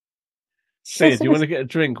See, do you want to get a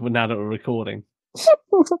drink now that we're recording?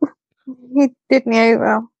 He did me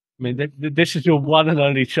over. I mean, this is your one and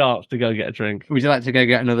only chance to go get a drink. Would you like to go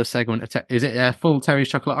get another segment? Is it a full Terry's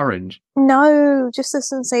chocolate orange? No, just the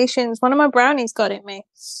sensations. One of my brownies got it me.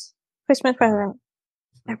 Christmas present.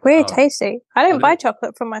 They're really tasty. I don't buy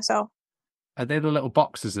chocolate for myself. Are they the little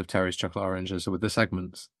boxes of Terry's chocolate oranges with the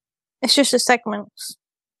segments? It's just the segments.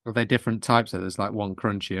 Are they different types? So there's like one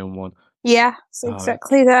crunchy and one. Yeah, it's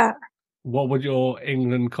exactly that. What would your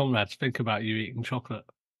England comrades think about you eating chocolate?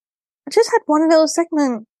 I just had one little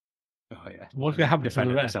segment. Oh yeah. What's going to happen to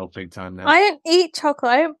the rest? Big time now. I don't eat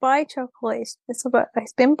chocolate. I don't buy chocolate.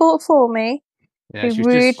 It's been bought for me. Yeah, It'd be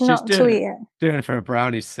rude not to eat it. Doing it for a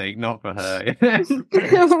brownie's sake, not for her.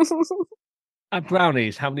 At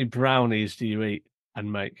brownies, how many brownies do you eat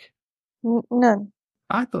and make? None.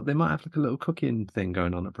 I thought they might have like a little cooking thing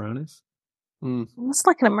going on at brownies. It's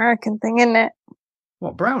like an American thing, isn't it?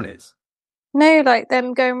 What, brownies? No, like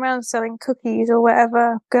them going around selling cookies or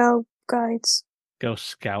whatever. Girl guides. Girl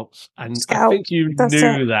Scouts. And Scout, I think you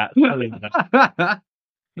knew that.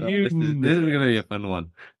 This is going to be a fun one.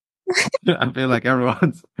 I feel like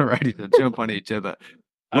everyone's ready to jump on each other.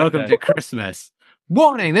 Welcome to Christmas.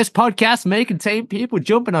 Warning, this podcast may contain people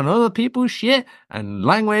jumping on other people's shit and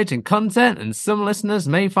language and content, and some listeners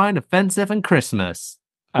may find offensive in Christmas.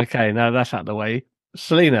 Okay, now that's out of the way.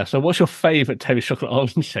 Selena, so what's your favourite Terry's chocolate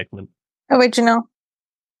orange segment? Original.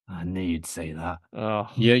 I knew you'd say that. Oh.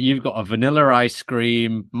 Yeah, you've got a vanilla ice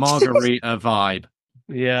cream margarita vibe.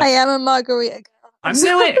 Yeah. I am a margarita girl. I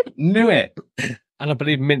knew it. And I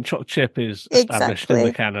believe mint choc chip is established in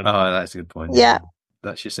the canon. Oh, that's a good point. Yeah.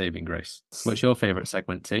 That's your saving grace. What's your favourite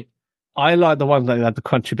segment, T? I like the ones that had the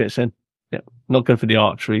crunchy bits in. Yeah. Not good for the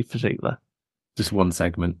archery physique there. Just one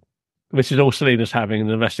segment. Which is all Selena's having, and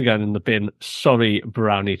the rest are going in the bin. Sorry,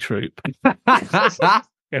 brownie troop. We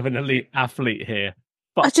have an elite athlete here.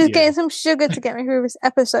 I was just getting some sugar to get me through this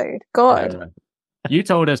episode. God. Yeah. You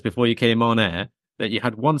told us before you came on air that you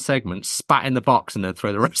had one segment, spat in the box, and then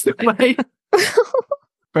throw the rest away.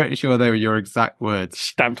 Pretty sure they were your exact words.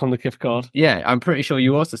 Stamped on the gift card. Yeah, I'm pretty sure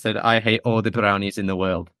you also said, I hate all the brownies in the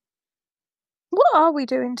world. What are we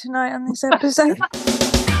doing tonight on this episode?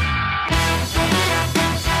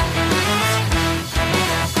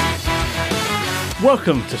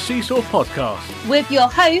 Welcome to Seesaw Podcast. With your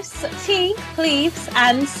hosts, T, Cleves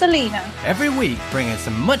and Selena. Every week, bringing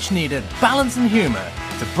some much-needed balance and humour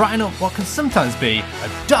to brighten up what can sometimes be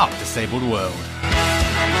a dark, disabled world.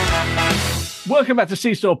 Welcome back to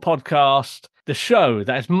Seesaw Podcast, the show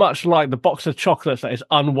that is much like the box of chocolates that is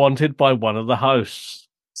unwanted by one of the hosts.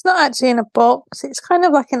 It's not actually in a box. It's kind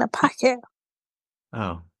of like in a packet.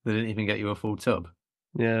 Oh, they didn't even get you a full tub?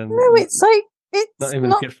 Yeah. No, it's like... It's not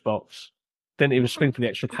even a gift box. Didn't even spring for the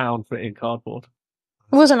extra £1 for it in cardboard.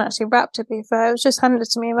 It wasn't actually wrapped, to be fair. It was just handed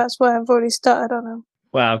to me. That's why I've already started on them.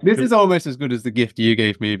 Wow. This is almost as good as the gift you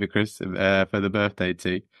gave me for the birthday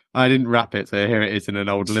tea. I didn't wrap it, so here it is in an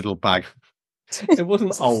old little bag. It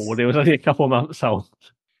wasn't old. It was only a couple of months old.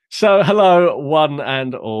 So, hello, one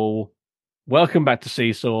and all. Welcome back to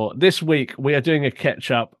Seesaw. This week, we are doing a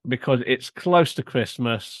catch-up because it's close to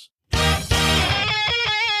Christmas.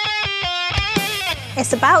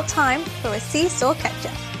 It's about time for a Seesaw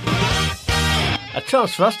catch-up. A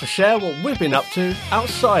chance for us to share what we've been up to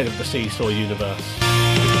outside of the Seesaw universe.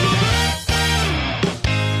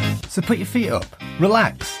 So put your feet up,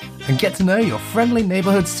 relax, and get to know your friendly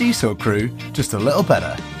neighbourhood Seesaw crew just a little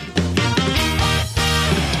better.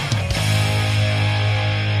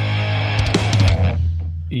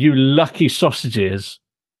 You lucky sausages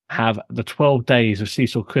have the 12 days of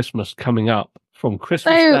Seesaw Christmas coming up from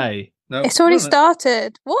Christmas Day. No, It's already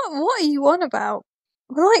started. What are you on about?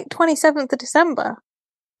 We're like 27th of December.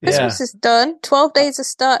 Christmas is done. 12 days have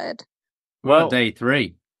started. Well, day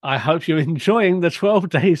 3. I hope you're enjoying the 12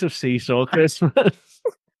 days of Seesaw Christmas.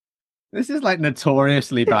 This is like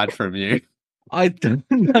notoriously bad from you. I don't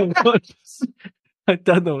know what's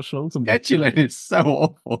wrong with me. Scheduling is so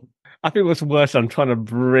awful. I think what's worse, I'm trying to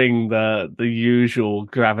bring the usual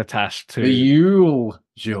gravitas to... The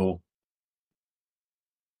usual.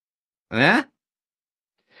 Yeah?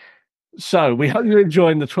 So, we hope you're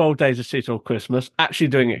enjoying the 12 days of Seesaw Christmas, actually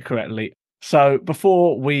doing it correctly. So,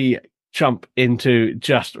 before we jump into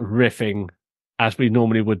just riffing, as we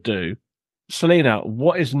normally would do, Selena,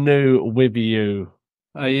 what is new with you?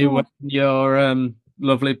 Are you wearing your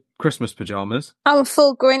lovely Christmas pyjamas? I'm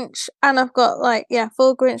full Grinch, and I've got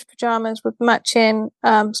full Grinch pyjamas with matching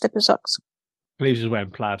slipper socks. Cleves is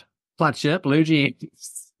wearing plaid. Plaid shirt, blue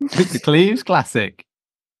jeans. It's the Cleves classic.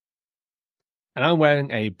 And I'm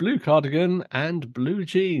wearing a blue cardigan and blue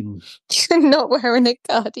jeans. You're not wearing a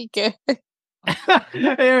cardigan.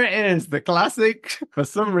 Here it is, the classic. For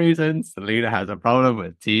some reason, Selena has a problem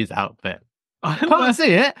with T's outfit. I can't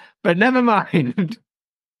see it, but never mind.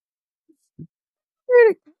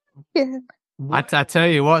 Yeah. I tell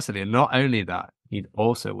you what, Selena, not only that, he's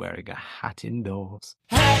also wearing a hat indoors.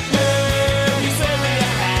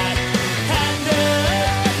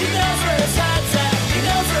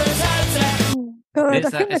 God, It's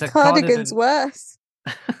I think it's the a cardigan's cardigan. worse.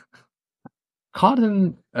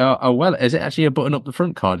 Cardigan. Well, is it actually a button up the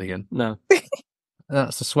front cardigan? No.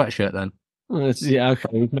 That's a sweatshirt then. Yeah,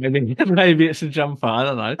 okay. Maybe it's a jumper. I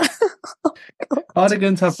don't know.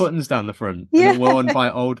 Cardigans have buttons down the front. Yeah. And they're worn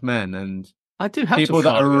by old men and I do have people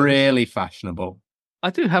some that are cardigans. really fashionable. I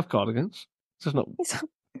do have cardigans. Just not. He's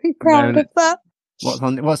very proud of that.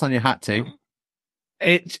 What's on your hat, T?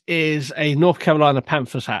 It is a North Carolina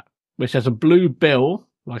Panthers hat, which has a blue bill,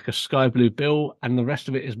 like a sky blue bill, and the rest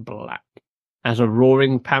of it is black. Has a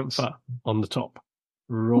roaring panther on the top.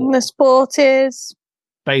 Roar. The sport is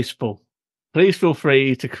Baseball. Please feel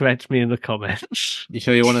free to correct me in the comments. You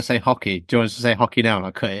sure you want to say hockey? Do you want us to say hockey now and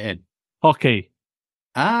I'll cut it in? Hockey.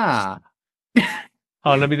 Ah.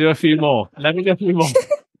 Oh, let me do a few more.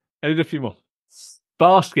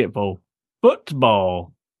 Basketball.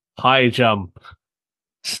 Football. High jump.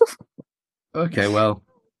 Okay, well,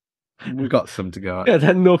 we've got some to go at. Yeah,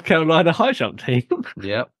 then North Carolina high jump team.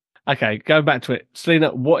 Yep. Okay, going back to it.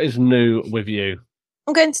 Selena, what is new with you?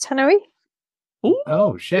 I'm going to Tenerife. Ooh.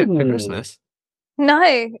 Oh, shit, for Christmas.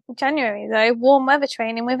 No, January though. Warm weather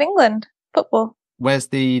training with England football. Where's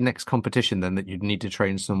the next competition then that you'd need to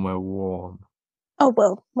train somewhere warm? Oh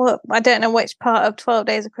well, I don't know which part of 12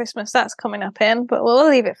 Days of Christmas that's coming up in, but we'll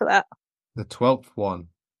leave it for that. The 12th one.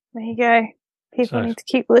 There you go. People So- need to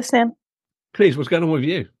keep listening. Please, what's going on with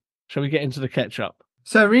you? Shall we get into the ketchup?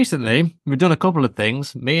 So recently, we've done a couple of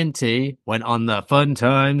things. Me and T went on the Fun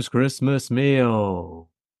Times Christmas meal.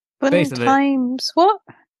 Fun Basically- times. What?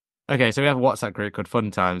 Okay, so we have a WhatsApp group called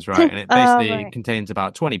Fun Times, right? And it Oh, basically right. contains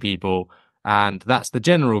about 20 people, and that's the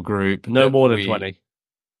general group. No that more than we- 20.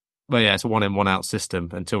 Well, yeah, it's a one in, one out system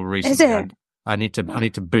until recently. Is it? and I need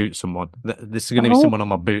to boot someone. This is going to be Oh. someone on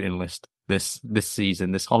my booting list this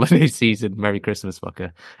season, this holiday season. Merry Christmas,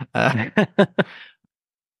 fucker.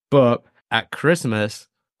 But at Christmas,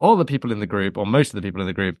 all the people in the group, or most of the people in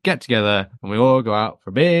the group, get together and we all go out for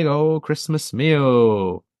a big old Christmas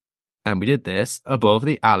meal. And we did this above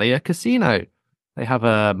the Alia Casino. They have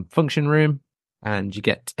a function room and you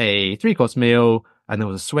get a 3-course meal, and there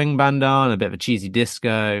was a swing band on, a bit of a cheesy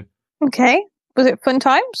disco. Okay. Was it fun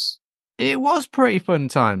times? It was pretty fun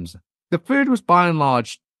times. The food was by and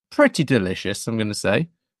large pretty delicious, I'm going to say.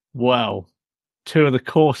 Well, 2 of the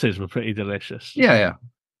courses were pretty delicious. Yeah.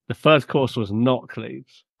 The third course was not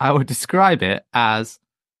Cleves. I would describe it as,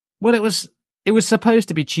 well, it was supposed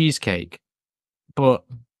to be cheesecake, but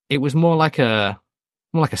it was more like a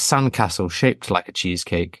sandcastle shaped like a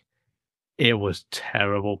cheesecake. It was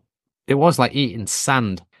terrible. It was like eating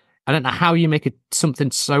sand. I don't know how you make something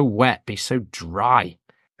so wet be so dry.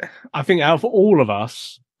 I think out of all of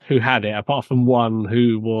us who had it, apart from one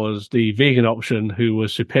who was the vegan option, who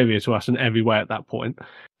was superior to us in every way at that point,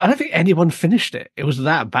 I don't think anyone finished it. It was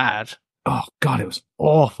that bad. Oh God, it was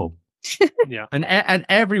awful. Yeah. And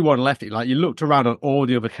everyone left it. Like, you looked around on all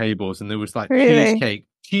the other tables and there was like Really?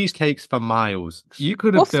 cheesecakes for miles. You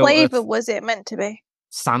could have What built flavour was it meant to be?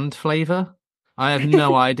 sand flavor. I have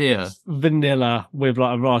no idea. Vanilla with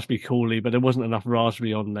like a raspberry coulis, but there wasn't enough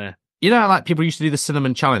raspberry on there. You know, like people used to do the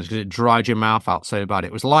cinnamon challenge because it dried your mouth out so bad.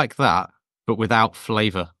 It was like that, but without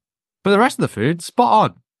flavor. But the rest of the food,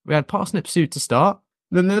 spot on. We had parsnip soup to start.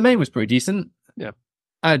 Then the main was pretty decent. Yeah.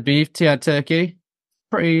 I had beef, T had turkey.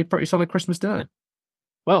 Pretty solid Christmas dinner.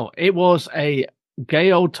 Well, it was a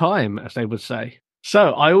gay old time, as they would say.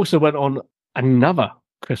 So I also went on another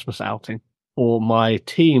Christmas outing for my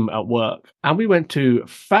team at work. And we went to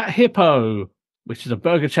Fat Hippo, which is a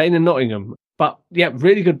burger chain in Nottingham. But yeah,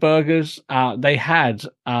 really good burgers. They had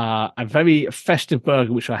a very festive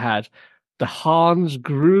burger, which I had. The Hans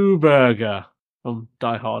Gruburger from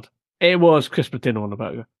Die Hard. It was Christmas dinner on a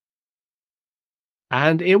burger.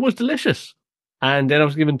 And it was delicious. And then I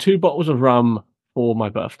was given 2 bottles of rum for my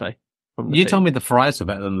birthday. You told me the fries were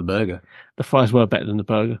better than the burger. The fries were better than the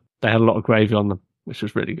burger. They had a lot of gravy on them, which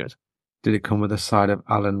was really good. Did it come with a side of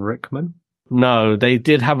Alan Rickman? No, they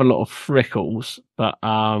did have a lot of frickles, but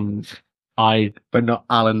But not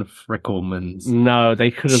Alan Frickelman's. no,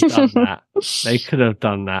 they could have done that. They could have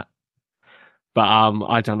done that. But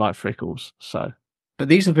I don't like frickles, so But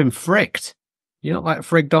these have been fricked. You don't like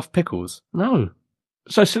frigged off pickles? no.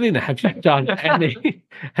 So, Selena, have you done any?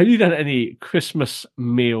 Have you done any Christmas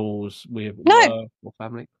meals with No. work or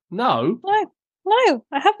family? No. No,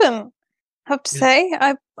 I haven't. I have to say,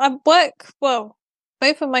 I work well.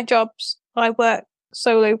 Both of my jobs, I work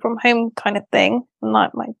solo from home kind of thing, and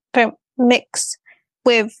like my don't mix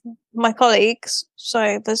with my colleagues.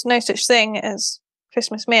 So there's no such thing as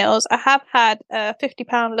Christmas meals. I have had a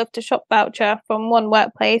 £50 Love to Shop voucher from one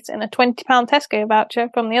workplace and a £20 Tesco voucher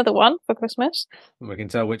from the other one for Christmas. We can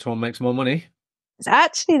tell which one makes more money. It's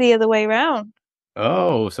actually the other way around.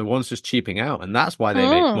 Oh, so one's just cheaping out, and that's why they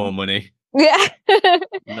make more money. Yeah.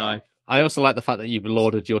 No. I also like the fact that you've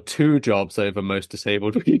lauded your 2 jobs over most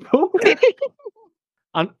disabled people.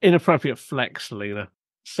 An inappropriate flex, Selena.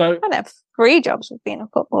 So I'd have 3 jobs with being a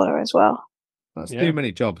footballer as well. That's too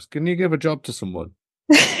many jobs. Can you give a job to someone?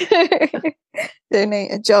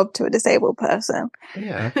 Donate a job to a disabled person.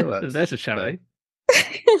 Yeah, I feel there's a charity.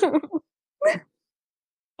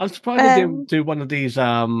 I'm surprised they didn't do one of these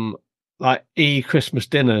like Christmas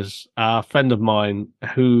dinners. A friend of mine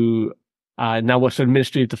who now works for the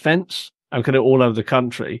Ministry of Defence and kind of all over the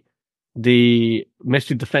country. The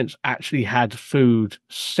Ministry of Defence actually had food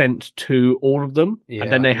sent to all of them,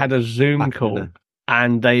 and then they had a Zoom call,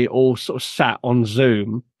 and they all sort of sat on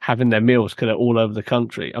Zoom having their meals kind of all over the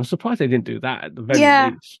country. I'm surprised they didn't do that at the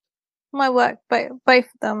very least. My work, both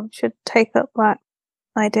of them should take up that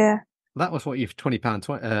idea. That was what your £20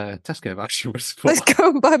 Tesco voucher was for. Let's go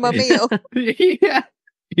and buy my meal. Yeah.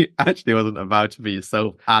 It actually wasn't a voucher for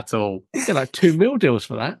yourself at all. You get like 2 meal deals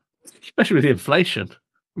for that, especially with the inflation.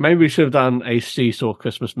 Maybe we should have done a seesaw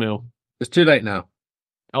Christmas meal. It's too late now.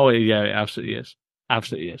 Oh, yeah, it absolutely is.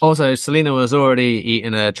 Absolutely is. Also, Selena was already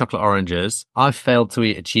eating chocolate oranges. I failed to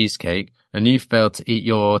eat a cheesecake, and you failed to eat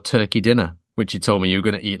your turkey dinner, which you told me you were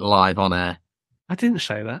going to eat live on air. I didn't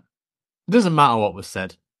say that. It doesn't matter what was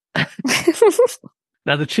said.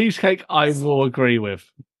 Now, the cheesecake I will agree with,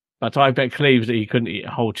 but I bet Cleves that he couldn't eat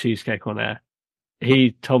a whole cheesecake on air.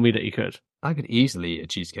 He told me that he could. I could easily eat a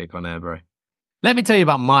cheesecake on air, bro. Let me tell you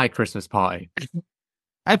about my Christmas party.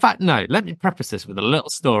 In fact, no, let me preface this with a little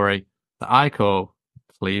story that I call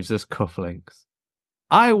Cleves' Cufflinks.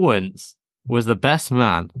 I once was the best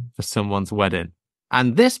man for someone's wedding,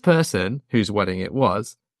 and this person, whose wedding it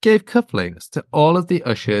was, gave cufflinks to all of the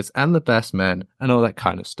ushers and the best men and all that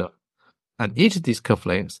kind of stuff. And each of these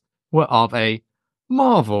cufflinks were of a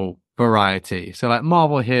Marvel variety. So like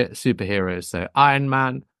Marvel superheroes, so Iron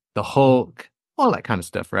Man, the Hulk, all that kind of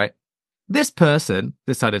stuff, right? This person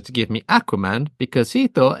decided to give me Aquaman because he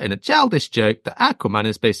thought in a childish joke that Aquaman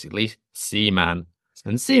is basically Seaman.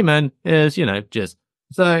 And Seaman is, just...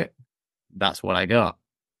 So that's what I got.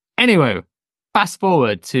 Anyway, fast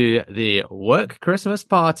forward to the work Christmas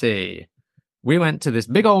party. We went to this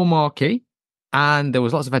big old marquee and there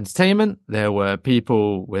was lots of entertainment. There were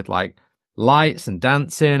people with like lights and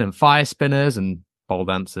dancing and fire spinners and pole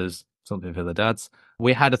dancers, something for the dads.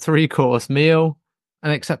 We had a 3-course meal, an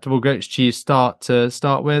acceptable goat's cheese start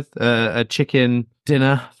with, a chicken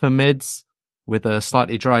dinner for mids with a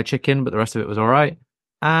slightly dry chicken, but the rest of it was all right.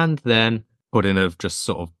 And then pudding of just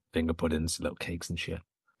sort of finger puddings, little cakes and shit.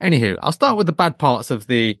 Anywho, I'll start with the bad parts of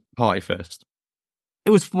the party first. It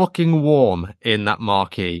was fucking warm in that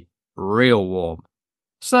marquee. Real warm.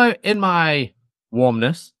 So in my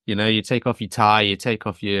warmness, you take off your tie, you take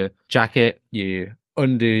off your jacket, you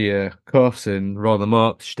undo your cuffs and roll them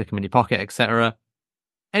up, stick them in your pocket, etc.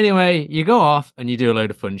 Anyway, you go off and you do a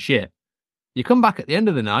load of fun shit. You come back at the end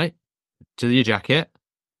of the night to your jacket,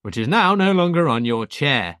 which is now no longer on your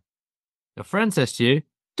chair. Your friend says to you,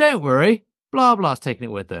 don't worry, blah blah's taking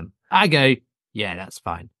it with them. I go, yeah, that's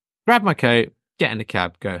fine. Grab my coat, get in the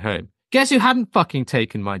cab, go home. Guess who hadn't fucking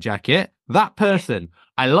taken my jacket? That person.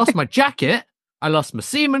 I lost my jacket, I lost my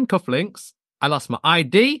Seaman cufflinks, I lost my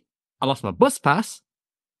ID, I lost my bus pass,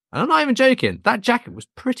 and I'm not even joking, that jacket was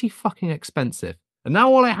pretty fucking expensive. And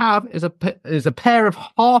now all I have is a pair of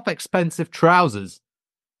half expensive trousers.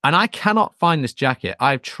 And I cannot find this jacket.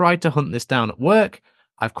 I've tried to hunt this down at work.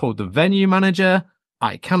 I've called the venue manager.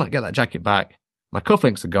 I cannot get that jacket back. My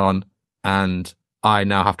cufflinks are gone. And I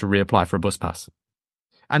now have to reapply for a bus pass.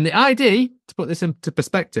 And the ID, to put this into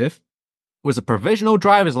perspective, was a provisional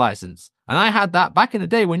driver's license. And I had that back in the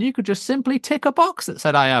day when you could just simply tick a box that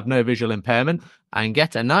said I have no visual impairment and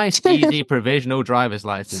get a nice, easy provisional driver's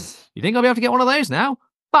license. You think I'll be able to get one of those now?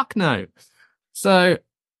 Fuck no. So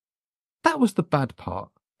that was the bad part.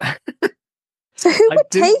 So who would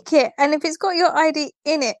take it? And if it's got your ID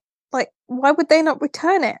in it, like, why would they not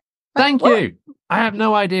return it? Like, Thank you. I have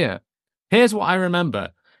no idea. Here's what I remember.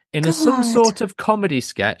 In some sort of comedy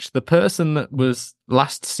sketch, the person that was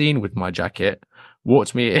last seen with my jacket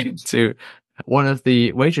walked me into one of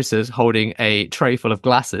the waitresses holding a tray full of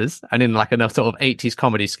glasses, and in like a sort of 80s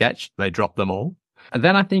comedy sketch, they dropped them all. And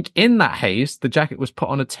then I think in that haze, the jacket was put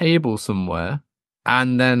on a table somewhere,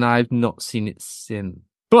 and then I've not seen it since.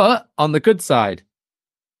 But on the good side,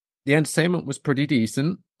 the entertainment was pretty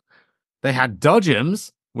decent. They had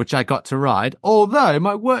dodgems, which I got to ride. Although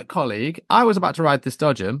my work colleague, I was about to ride this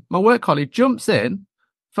dodgem, my work colleague jumps in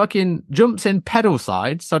pedal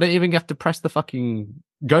side, so I don't even have to press the fucking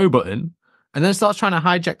go button, and then starts trying to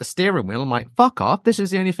hijack the steering wheel. I'm like, fuck off, this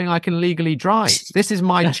is the only thing I can legally drive. This is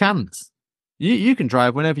my chance. You can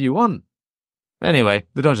drive whenever you want. Anyway,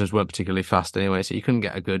 the dodgems weren't particularly fast anyway, so you couldn't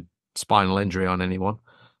get a good spinal injury on anyone.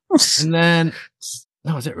 And then,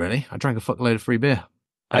 that was it really. I drank a fuckload of free beer.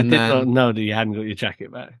 I did not know that you hadn't got your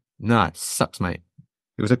jacket back. No, it sucks, mate.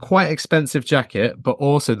 It was a quite expensive jacket, but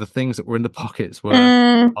also the things that were in the pockets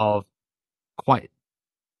were of quite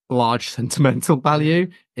large sentimental value,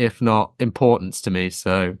 if not importance to me.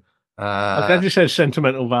 So I'm glad you said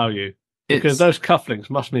sentimental value, because those cufflinks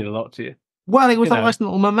must mean a lot to you. Well, it was a nice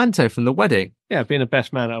little memento from the wedding. Yeah, being a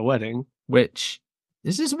best man at a wedding. Which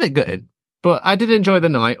is just a bit good. But I did enjoy the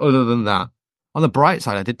night, other than that. On the bright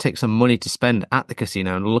side, I did take some money to spend at the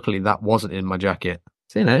casino, and luckily that wasn't in my jacket.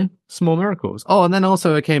 So, small miracles. Oh, and then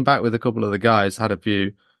also I came back with a couple of the guys, had a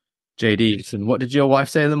few JDs. And what did your wife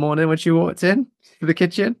say in the morning when she walked in to the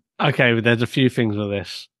kitchen? Okay, but there's a few things with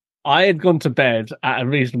this. I had gone to bed at a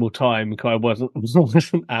reasonable time because I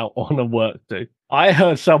wasn't out on a work do. I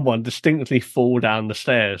heard someone distinctly fall down the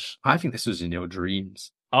stairs. I think this was in your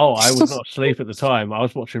dreams. Oh, I was not asleep at the time. I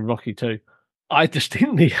was watching Rocky 2. I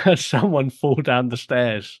distinctly heard someone fall down the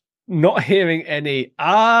stairs. Not hearing any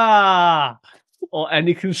or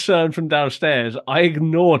any concern from downstairs, I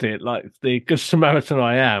ignored it like the good Samaritan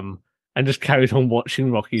I am, and just carried on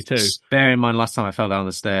watching Rocky 2. Bear in mind, last time I fell down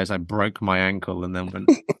the stairs, I broke my ankle and then went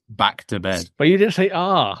back to bed. But you didn't say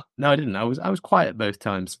No, I didn't. I was quiet both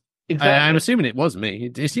times. Exactly. I'm assuming it was me.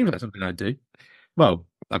 It seems like something I'd do. Well,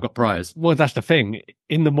 I've got priors. Well, that's the thing.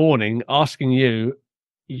 In the morning, asking you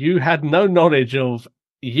had no knowledge of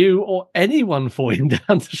you or anyone falling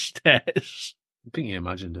down the stairs. I think you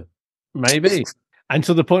imagined it. Maybe. And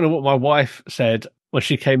to the point of what my wife said when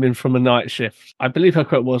she came in from a night shift, I believe her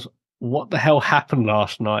quote was, "What the hell happened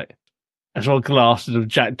last night?" As well, glasses of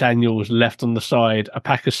Jack Daniels left on the side, a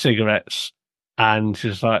pack of cigarettes, and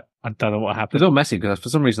she's like, I don't know what happened. It's all messy because for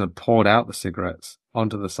some reason I poured out the cigarettes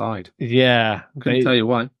onto the side. Yeah. Couldn't tell you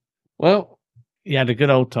why. Well, you had a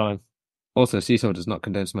good old time. Also, Seesaw does not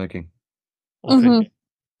condone smoking. Or drinking.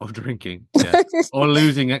 Or drinking, yeah. Or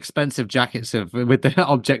losing expensive jackets with the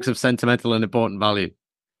objects of sentimental and important value.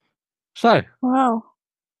 So. Wow.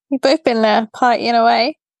 You've both been there partying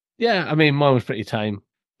away. Yeah, I mean, mine was pretty tame.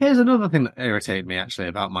 Here's another thing that irritated me, actually,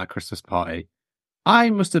 about my Christmas party.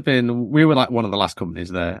 We were like one of the last companies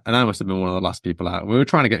there, and I must have been one of the last people out. We were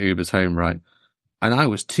trying to get Ubers home, right? And I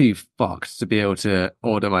was too fucked to be able to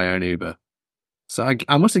order my own Uber. So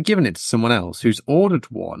I must have given it to someone else who's ordered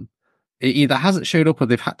one. It either hasn't showed up or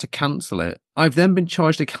they've had to cancel it. I've then been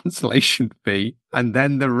charged a cancellation fee and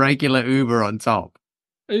then the regular Uber on top.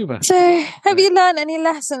 Uber. So, have you learned any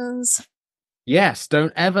lessons? Yes,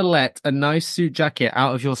 don't ever let a nice suit jacket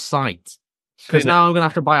out of your sight. Because now I'm going to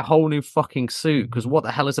have to buy a whole new fucking suit, because what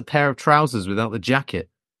the hell is a pair of trousers without the jacket?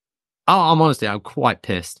 I'm quite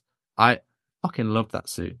pissed. I fucking love that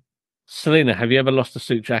suit. Selena, have you ever lost a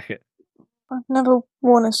suit jacket? I've never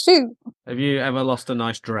worn a suit. Have you ever lost a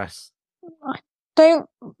nice dress? I don't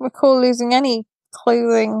recall losing any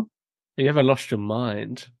clothing. Have you ever lost your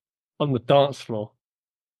mind on the dance floor?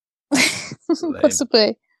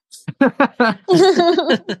 Possibly.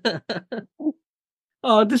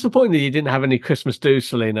 Oh, disappointing that you didn't have any Christmas do,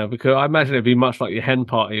 Selena, because I imagine it'd be much like your hen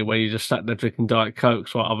party where you just sat there drinking Diet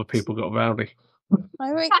Cokes while other people got rowdy.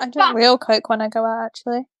 I drink real Coke when I go out,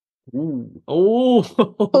 actually. Oh,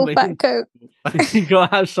 Full fat Coke. You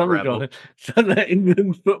gotta have something on it. So that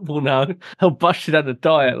England football now, they'll bust you down the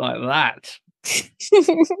diet like that.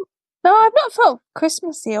 No, I've not felt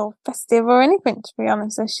Christmassy or festive or anything, to be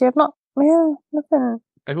honest this year. Nothing.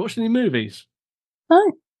 Have you watched any movies?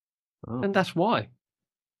 No. Oh. And that's why.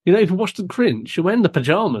 You don't even watch The Grinch. You're wearing the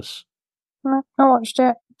pyjamas. No, I watched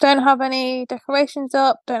it. Don't have any decorations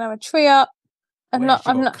up. Don't have a tree up. I've not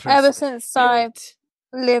ever since I've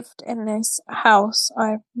lived in this house,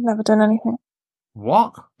 I've never done anything.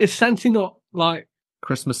 What? Is Santa not like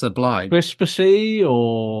Christmas obliged? Christmassy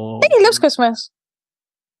or? I think he loves Christmas.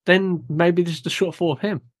 Then maybe this is the short form of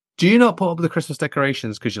him. Do you not put up the Christmas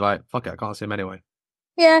decorations because you're like, fuck it, I can't see him anyway?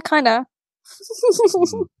 Yeah, kind of.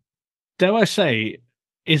 Dare I say,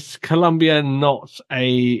 is Colombia not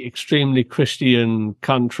a extremely Christian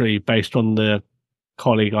country based on the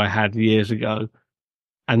colleague I had years ago,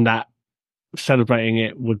 and that celebrating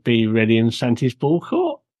it would be ready in Santi's ball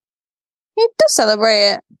court? He does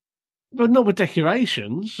celebrate it. But not with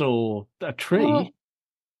decorations or a tree. Well,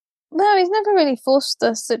 no, he's never really forced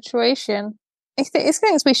the situation. He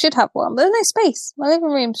thinks we should have one, but there's no space. My living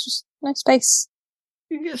room's just no space.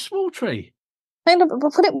 You can get a small tree. But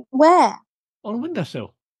put it where? On a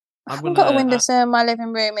windowsill. I haven't got a windowsill in my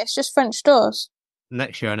living room. It's just French doors.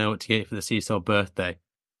 Next year, I know what to get for the Seesaw birthday.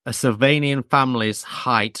 A Sylvanian family's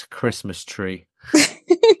height Christmas tree.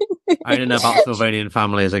 I don't know about Sylvanian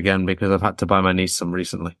families again because I've had to buy my niece some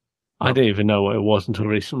recently. I didn't even know what it was until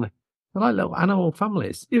recently. I like little animal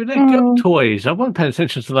families. Even they're good toys. I wasn't paying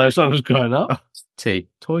attention to those when I was growing up.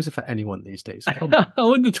 Toys are for anyone these days. I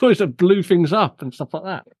want the toys that blew things up and stuff like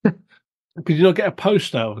that. Could you not get a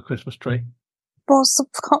poster of a Christmas tree?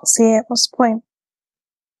 Can't see it. What's the point?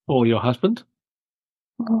 Or your husband?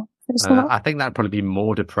 I think that'd probably be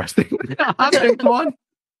more depressing. Having one.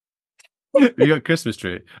 You got a Christmas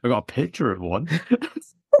tree. I got a picture of one. Can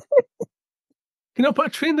you not put a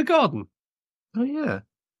tree in the garden? Oh yeah,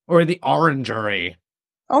 or in the orangery.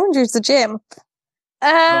 Orangery's the gym.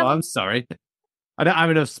 Oh, I'm sorry. I don't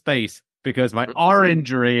have enough space because my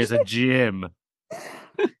orangery is a gym.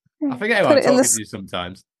 I forget what I'm talking to you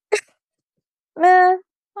sometimes. Nah,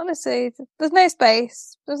 honestly, there's no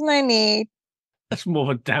space. There's no need. That's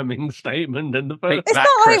more of a damning statement than the first. It's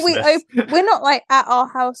not like we're not like at our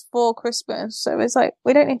house for Christmas, so it's like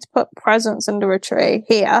we don't need to put presents under a tree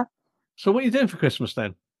here. So what are you doing for Christmas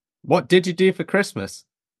then? What did you do for Christmas?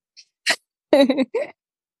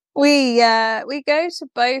 We go to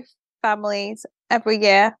both families every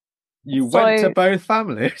year. You went to both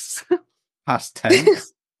families? Past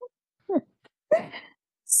tense.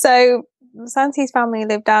 So Santi's family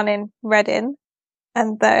live down in Reading,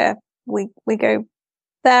 and we go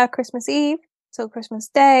there Christmas Eve till Christmas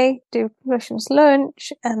Day, do Christmas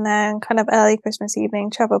lunch, and then kind of early Christmas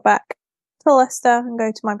evening travel back to Leicester and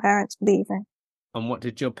go to my parents for the evening. And what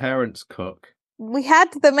did your parents cook? We had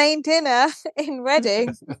the main dinner in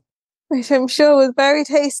Reading, which I'm sure was very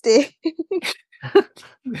tasty.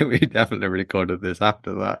 We definitely recorded this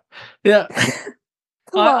after that. Yeah.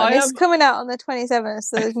 Come on, it's coming out on the 27th,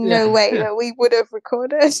 so there's no way that we would have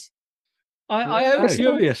recorded. I am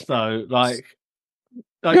curious though, like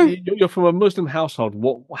you're from a Muslim household.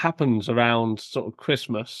 What happens around sort of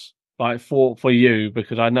Christmas, like for you?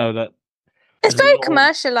 Because I know that it's very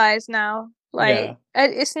commercialized now. Like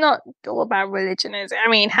it's not all about religion, is it? I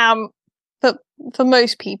mean, for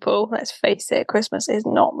most people, let's face it, Christmas is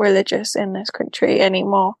not religious in this country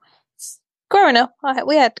anymore. Growing up,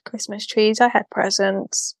 we had Christmas trees. I had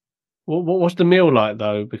presents. What's the meal like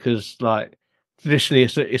though? Because like traditionally,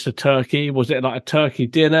 it's a turkey. Was it like a turkey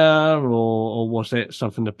dinner, or was it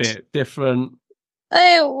something a bit different?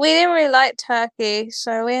 Oh, we didn't really like turkey,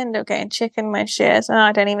 so we ended up getting chicken most years, and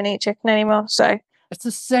I don't even eat chicken anymore. So it's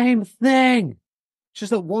the same thing. It's just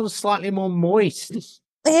that one's slightly more moist.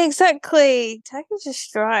 Exactly. Turkey's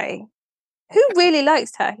just dry. Who really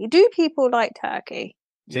likes turkey? Do people like turkey?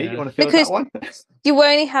 See, you want to feel that one? You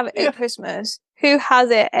only have it at Christmas. Who has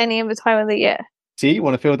it any other time of the year? See, you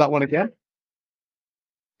want to feel that one again?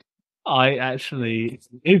 I actually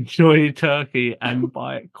enjoy turkey and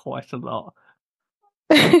buy it quite a lot.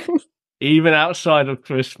 Even outside of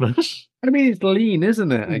Christmas. I mean, it's lean,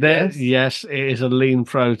 isn't it? I guess. Yes, it is a lean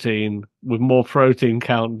protein with more protein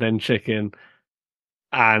count than chicken.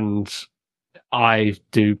 And I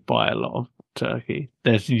do buy a lot of turkey.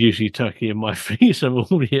 There's usually turkey in my freezer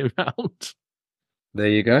all year round. There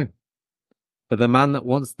you go. For the man that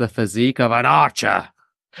wants the physique of an archer.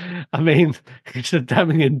 I mean, it's a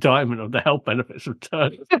damning indictment of the health benefits of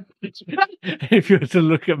turkey. If you were to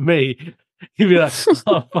look at me, you'd be like,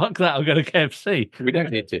 oh, fuck that, I'll go to KFC. We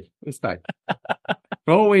don't need to. It's fine.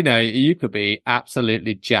 For all we know, you could be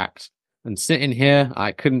absolutely jacked. And sitting here,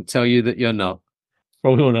 I couldn't tell you that you're not.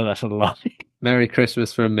 Well, we all know that's a lie. Merry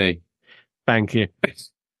Christmas from me. Thank you.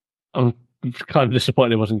 I'm kind of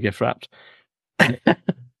disappointed it wasn't gift wrapped.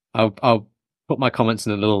 I'll put my comments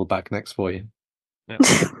in a little back next for you. Yeah.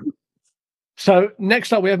 So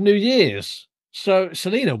next up we have New Year's. So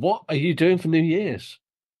Selena, what are you doing for New Year's?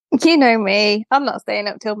 You know me. I'm not staying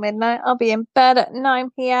up till midnight. I'll be in bed at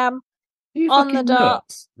 9 p.m. on the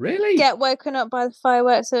dot. Really? Get woken up by the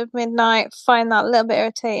fireworks at midnight, find that a little bit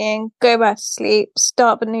irritating, go back to sleep,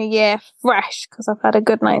 start the new year fresh because I've had a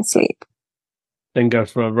good night's sleep. Then go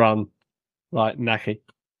for a run, like Naki.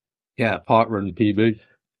 Yeah, park run, PB.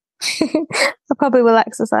 I probably will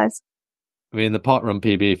exercise. I mean, the park run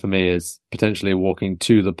PB for me is potentially walking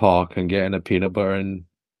to the park and getting a peanut butter and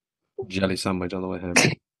jelly sandwich on the way home.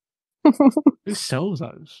 Who sells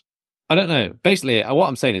those? I don't know. Basically, what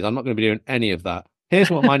I'm saying is I'm not going to be doing any of that.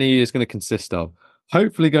 Here's what my New Year is going to consist of.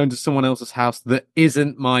 Hopefully going to someone else's house that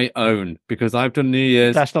isn't my own, because I've done New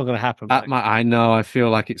Year's. That's not going to happen. I know. I feel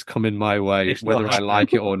like it's coming my way, whether I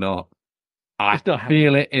like it or not. I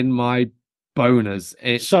feel it in my boners.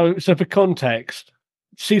 So for context,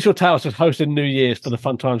 Cecil Towers has hosted New Year's for the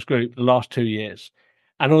Fun Times group the last 2 years.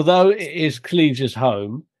 And although it is Cleve's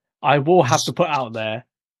home, I will have to put out there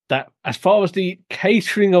that as far as the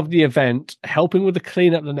catering of the event, helping with the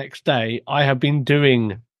cleanup the next day, I have been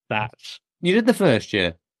doing that. You did the first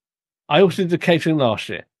year. I also did the catering last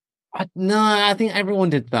year. No, I think everyone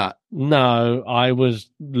did that. No, I was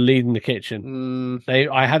leading the kitchen.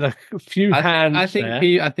 I had a few hands.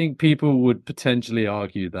 I think people would potentially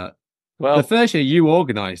argue that. Well, the first year you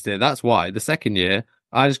organised it, that's why. The second year,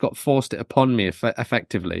 I just got forced it upon me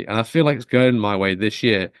effectively, and I feel like it's going my way this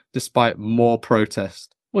year, despite more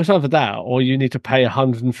protest. Well, it's either that, or you need to pay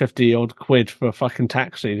 150 odd quid for a fucking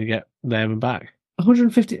taxi to get there and back.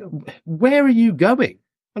 150? Where are you going?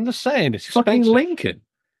 I'm just saying, it's fucking expensive. Lincoln.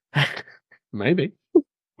 Maybe.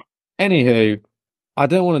 Anywho, I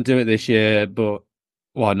don't want to do it this year, but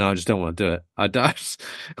I just don't want to do it.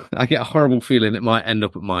 I get a horrible feeling it might end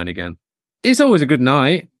up at mine again. It's always a good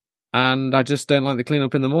night, and I just don't like the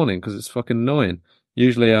cleanup in the morning because it's fucking annoying.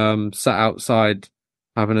 Usually I'm sat outside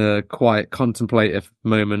having a quiet contemplative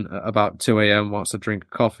moment at about 2 a.m. whilst I drink a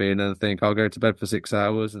coffee and then think I'll go to bed for 6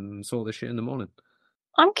 hours and sort this shit in the morning.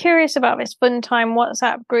 I'm curious about this Fun Time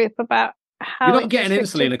WhatsApp group about how you're not getting in,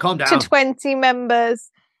 Selena. Calm down. To 20 members,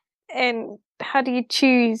 and how do you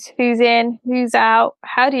choose who's in, who's out?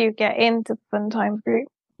 How do you get into the Fun Time group?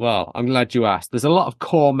 Well, I'm glad you asked. There's a lot of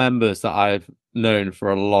core members that I've known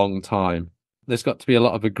for a long time. There's got to be a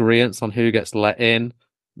lot of agreements on who gets let in,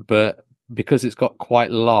 but because it's got quite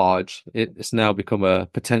large, it's now become a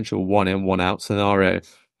potential one in, one out scenario.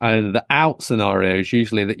 And the out scenario is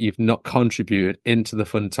usually that you've not contributed into the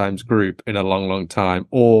Fun Times group in a long, long time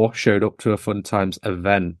or showed up to a Fun Times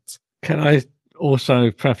event. Can I also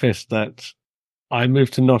preface that I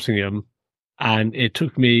moved to Nottingham and it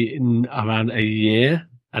took me around a year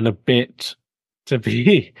and a bit to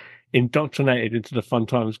be indoctrinated into the Fun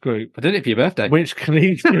Times group. I did it for your birthday. Which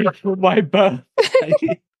cleans for my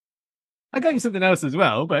birthday. I got you something else as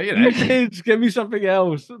well, but you know. You did give me something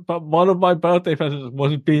else. But one of my birthday presents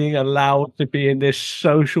was being allowed to be in this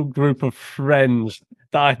social group of friends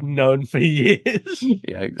that I'd known for years.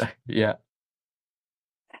 Yeah, exactly. Yeah.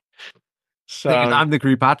 So I'm the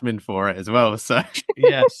group admin for it as well. So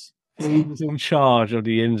yes, he's in charge of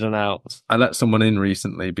the ins and outs. I let someone in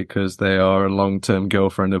recently because they are a long-term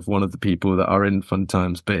girlfriend of one of the people that are in Fun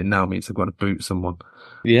Times, but it now means I've got to boot someone.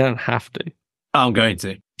 You don't have to. I'm going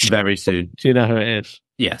to very soon. Do you know who it is?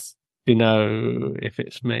 Yes. Do you know if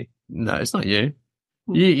it's me? No, it's not you.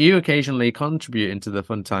 You occasionally contribute into the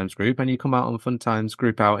Fun Times group, and you come out on Fun Times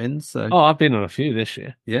group outings. So. Oh, I've been on a few this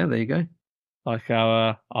year. Yeah, there you go. Like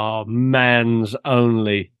our man's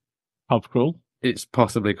only pub crawl. It's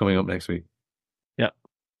possibly coming up next week. Yep.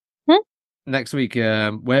 Next week,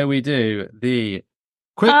 where we do the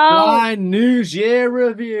Quick Blind News Year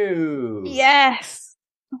Review. Yes.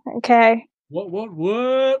 Okay.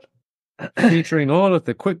 What? Featuring all of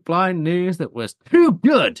the quick blind news that was too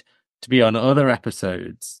good to be on other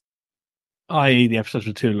episodes. I.e. the episodes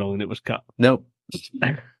were too long and it was cut. Nope.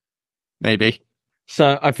 Maybe.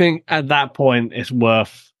 So I think at that point it's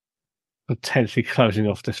worth potentially closing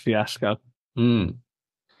off this fiasco. Closing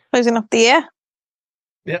off the year.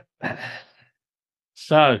 Yep.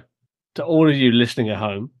 So, to all of you listening at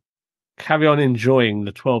home, carry on enjoying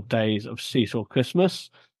the 12 days of Seesaw Christmas.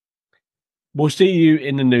 We'll see you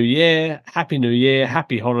in the new year. Happy New Year,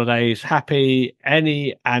 happy holidays, happy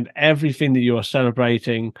any and everything that you are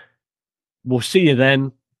celebrating. We'll see you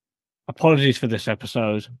then. Apologies for this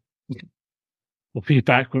episode. We'll be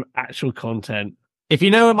back with actual content. If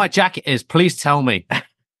you know where my jacket is, please tell me.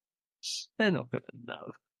 They're not going to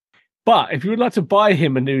know. But if you would like to buy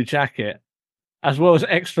him a new jacket, as well as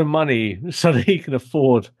extra money so that he can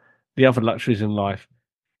afford the other luxuries in life,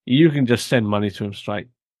 you can just send money to him straight.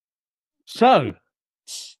 So,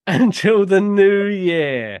 until the new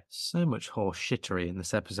year. So much horse shittery in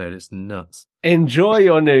this episode, it's nuts. Enjoy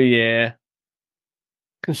your new year.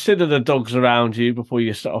 Consider the dogs around you before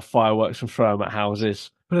you set off fireworks and throw them at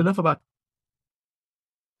houses. But enough about...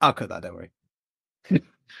 I'll cut that, don't worry.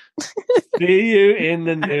 See you in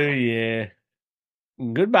the new year.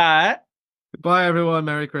 Goodbye. Goodbye, everyone.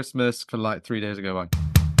 Merry Christmas for like 3 days ago. Bye.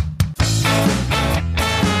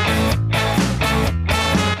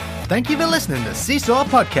 Thank you for listening to Seesaw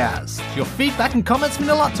Podcast. Your feedback and comments mean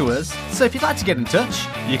a lot to us, so if you'd like to get in touch,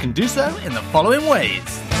 you can do so in the following ways.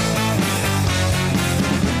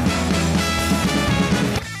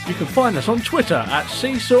 You can find us on Twitter at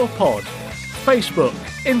Seesaw Pod, Facebook,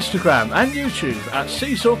 Instagram and YouTube at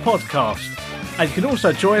Seesaw Podcast. And you can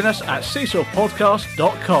also join us at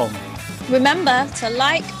seesawpodcast.com. Remember to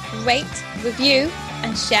like, rate, review,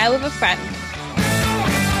 and share with a friend.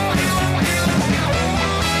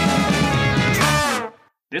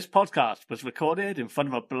 This podcast was recorded in front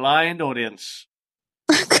of a blind audience.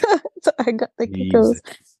 I got the giggles.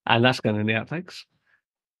 And that's going in the outtakes.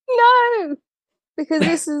 No! Because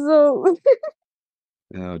this is all...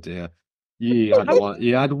 Oh dear. You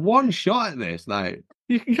had one shot at this, like.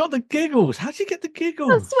 You got the giggles. How did you get the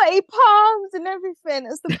giggles? The sweaty palms and everything.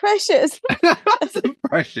 It's the pressures. The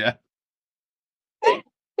pressure.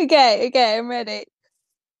 Okay, I'm ready.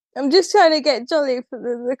 I'm just trying to get jolly for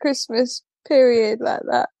the Christmas period like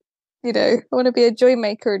that. You know, I want to be a joy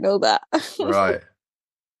maker and all that. Right.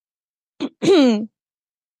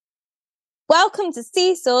 Welcome to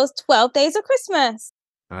Seesaw's 12 Days of Christmas.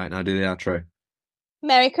 All right, now do the outro.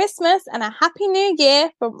 Merry Christmas and a Happy New Year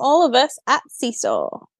from all of us at Seesaw.